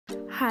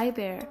Hi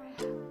there,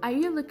 are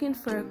you looking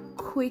for a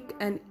quick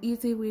and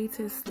easy way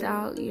to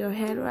style your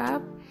head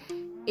wrap?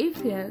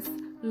 If yes,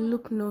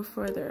 look no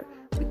further,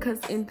 because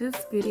in this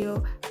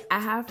video I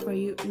have for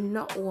you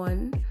not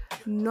one,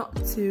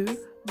 not two,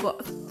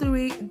 but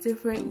 3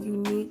 different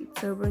unique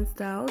turban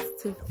styles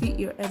to fit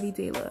your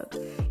everyday look.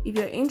 If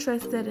you're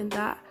interested in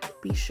that,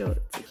 be sure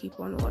to keep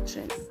on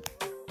watching.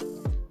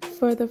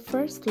 For the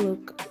first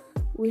look,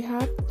 we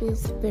have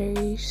this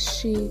very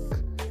chic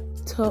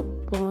top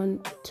bun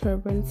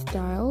turban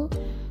style.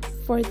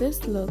 For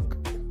this look,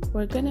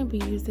 we're gonna be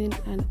using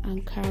an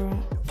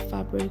Ankara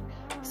fabric.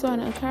 So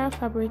an Ankara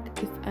fabric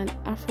is an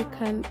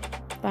African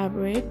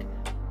fabric.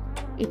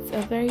 It's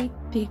a very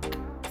thick,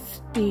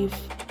 stiff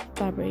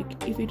fabric.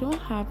 If you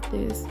don't have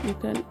this, you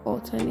can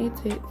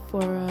alternate it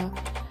for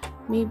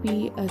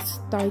maybe a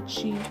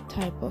starchy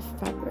type of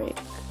fabric.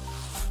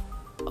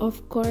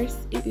 Of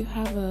course, if you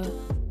have a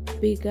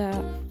bigger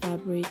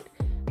fabric,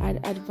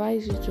 I'd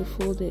advise you to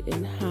fold it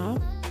in half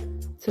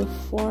to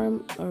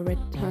form a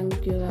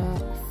rectangular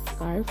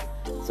scarf.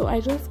 So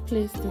I just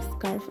placed the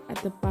scarf at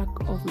the back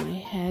of my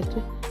head,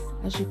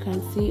 as you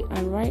can see,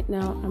 and right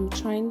now I'm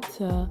trying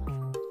to,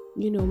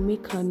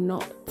 make a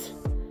knot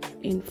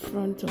in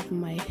front of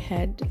my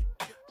head.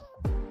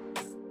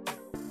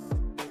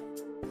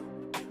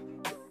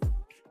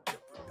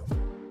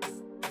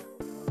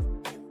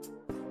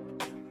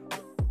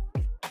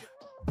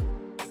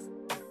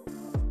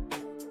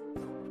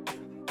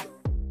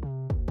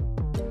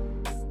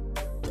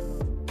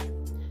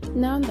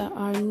 Now that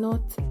our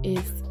knot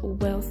is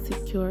well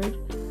secured,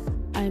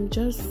 I'm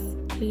just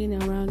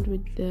playing around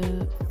with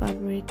the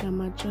fabric.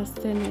 I'm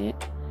adjusting it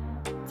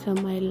to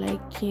my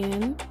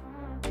liking.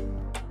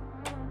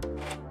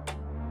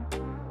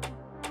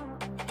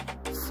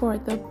 For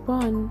the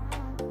bun,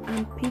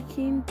 I'm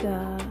picking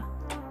the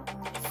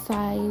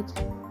side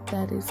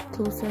that is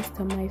closest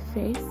to my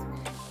face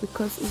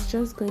because it's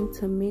just going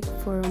to make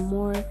for a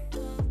more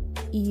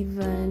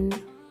even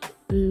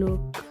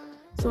look.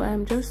 So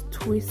I'm just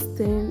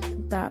twisting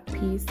that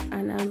piece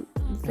and I'm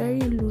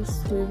very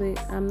loose with it.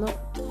 I'm not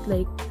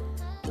like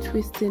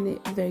twisting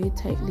it very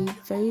tightly,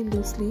 very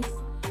loosely.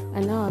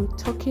 And now I'm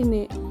tucking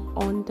it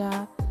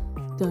under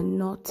the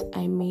knot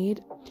I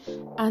made.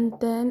 And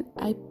then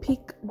I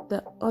pick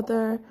the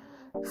other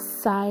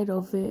side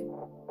of it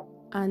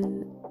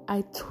and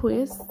I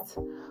twist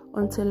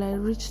until I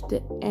reach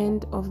the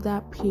end of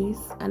that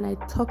piece and I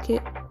tuck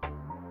it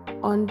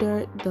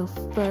under the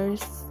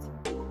first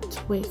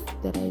twist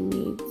that I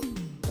made,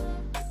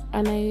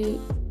 and I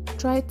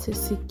try to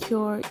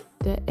secure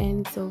the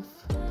ends of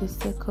the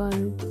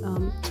second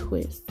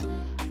twist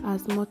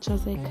as much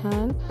as I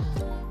can,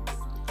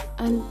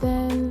 and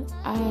then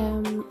I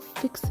am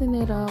fixing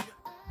it up,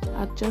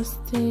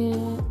 adjusting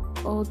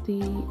all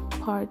the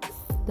parts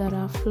that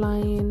are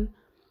flying,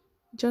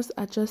 just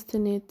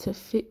adjusting it to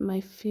fit my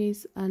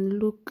face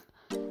and look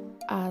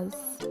as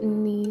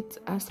neat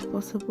as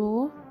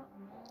possible.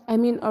 I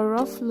mean, a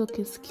rough look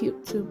is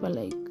cute too, but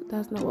like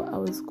that's not what I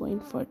was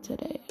going for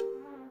today.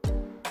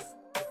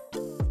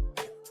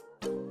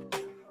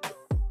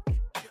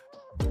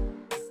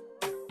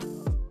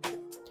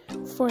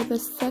 For the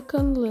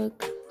second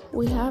look,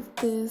 we have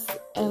this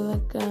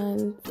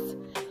elegant,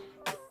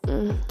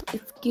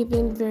 it's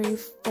giving very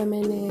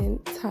feminine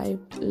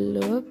type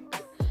look,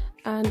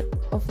 and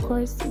of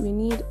course we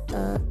need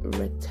a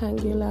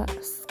rectangular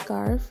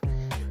scarf.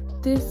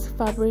 This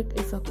fabric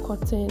is a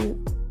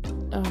cotton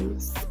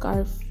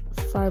scarf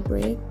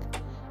fabric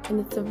and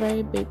it's a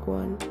very big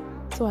one,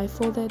 so I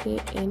folded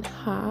it in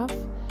half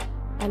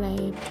and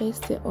I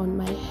placed it on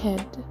my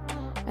head,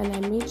 and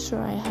I made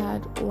sure I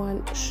had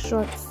one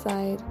short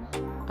side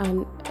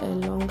and a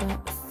longer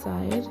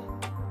side.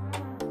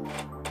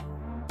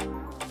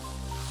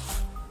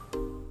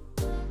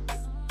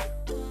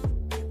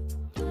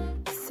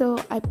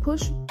 So I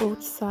push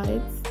both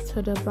sides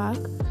to the back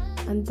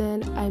and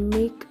then I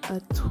make a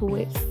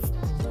twist.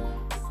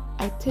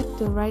 I take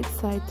the right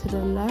side to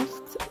the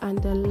left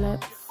and the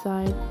left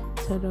side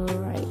to the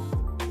right.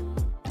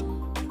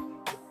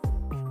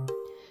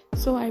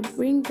 So I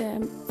bring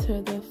them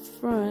to the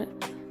front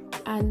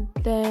and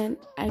then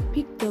I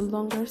pick the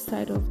longer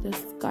side of the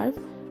scarf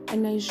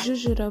and I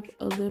zhuzh it up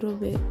a little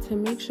bit to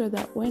make sure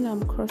that when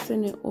I'm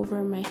crossing it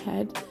over my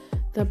head,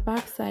 the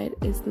back side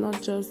is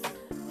not just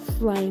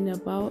flying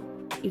about,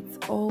 it's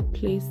all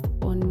placed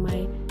on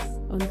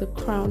the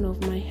crown of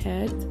my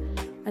head.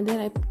 And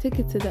then I take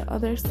it to the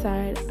other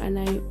side and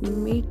I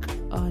make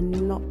a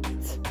knot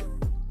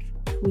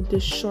with the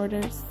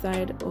shorter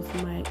side of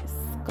my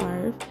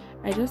scarf.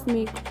 I just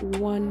make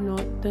one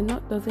knot. The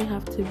knot doesn't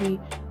have to be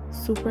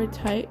super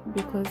tight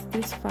because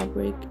this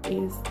fabric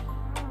is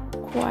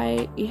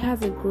it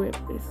has a grip.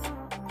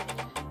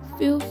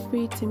 Feel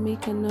free to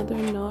make another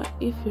knot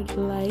if you'd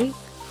like,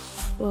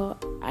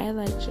 but I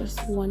like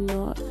just one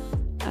knot,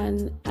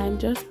 and I'm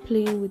just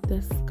playing with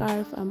the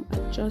scarf. I'm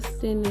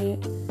adjusting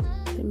it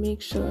to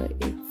make sure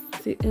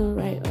it's sitting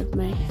right on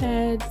my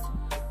head.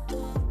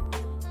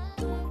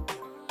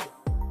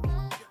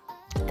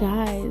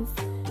 Guys,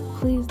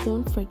 please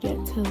don't forget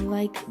to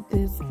like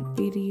this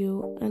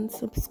video and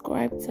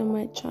subscribe to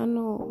my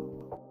channel.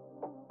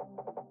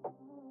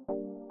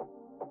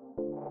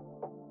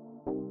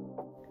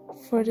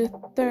 For the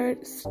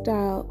third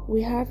style,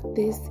 we have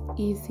this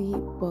easy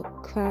but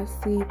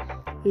classy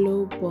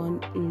low bun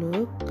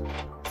look.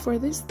 For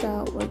this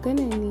style, we're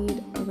gonna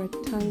need a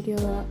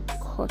rectangular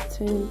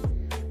cotton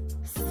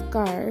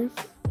scarf.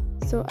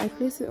 So I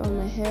place it on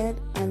my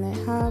head and I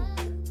have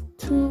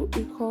 2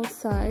 equal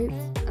sides,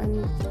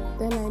 and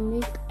then I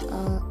make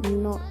a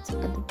knot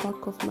at the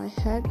back of my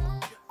head.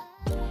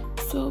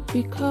 So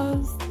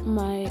because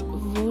my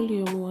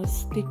volume was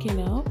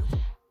sticking out,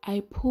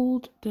 I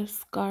pulled the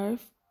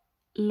scarf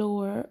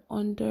lower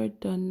under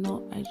the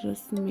knot I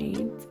just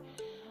made,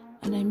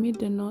 and I made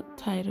the knot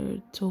tighter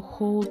to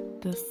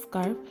hold the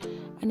scarf,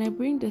 and I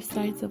bring the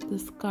sides of the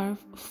scarf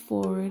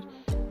forward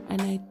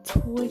and I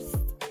twist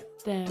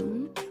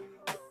them,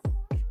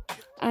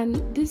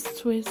 and these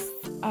twists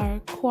are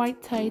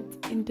quite tight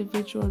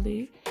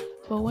individually,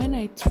 but when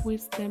I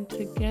twist them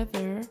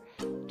together,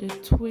 the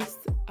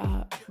twists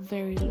are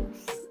very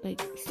loose,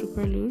 like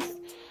super loose.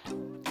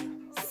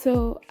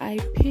 So I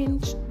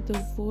pinch the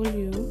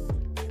volume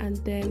and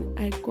then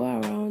I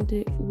go around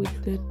it with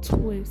the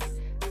twist.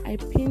 I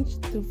pinch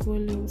the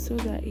volume so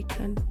that it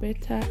can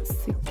better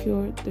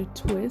secure the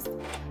twist,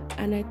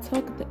 and I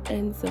tuck the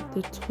ends of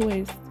the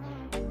twist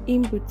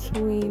in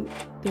between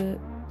the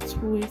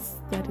twist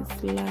that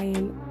is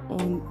lying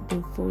on the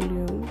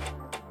volume.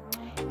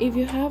 If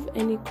you have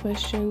any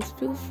questions,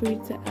 feel free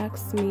to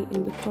ask me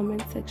in the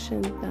comment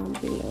section down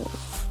below.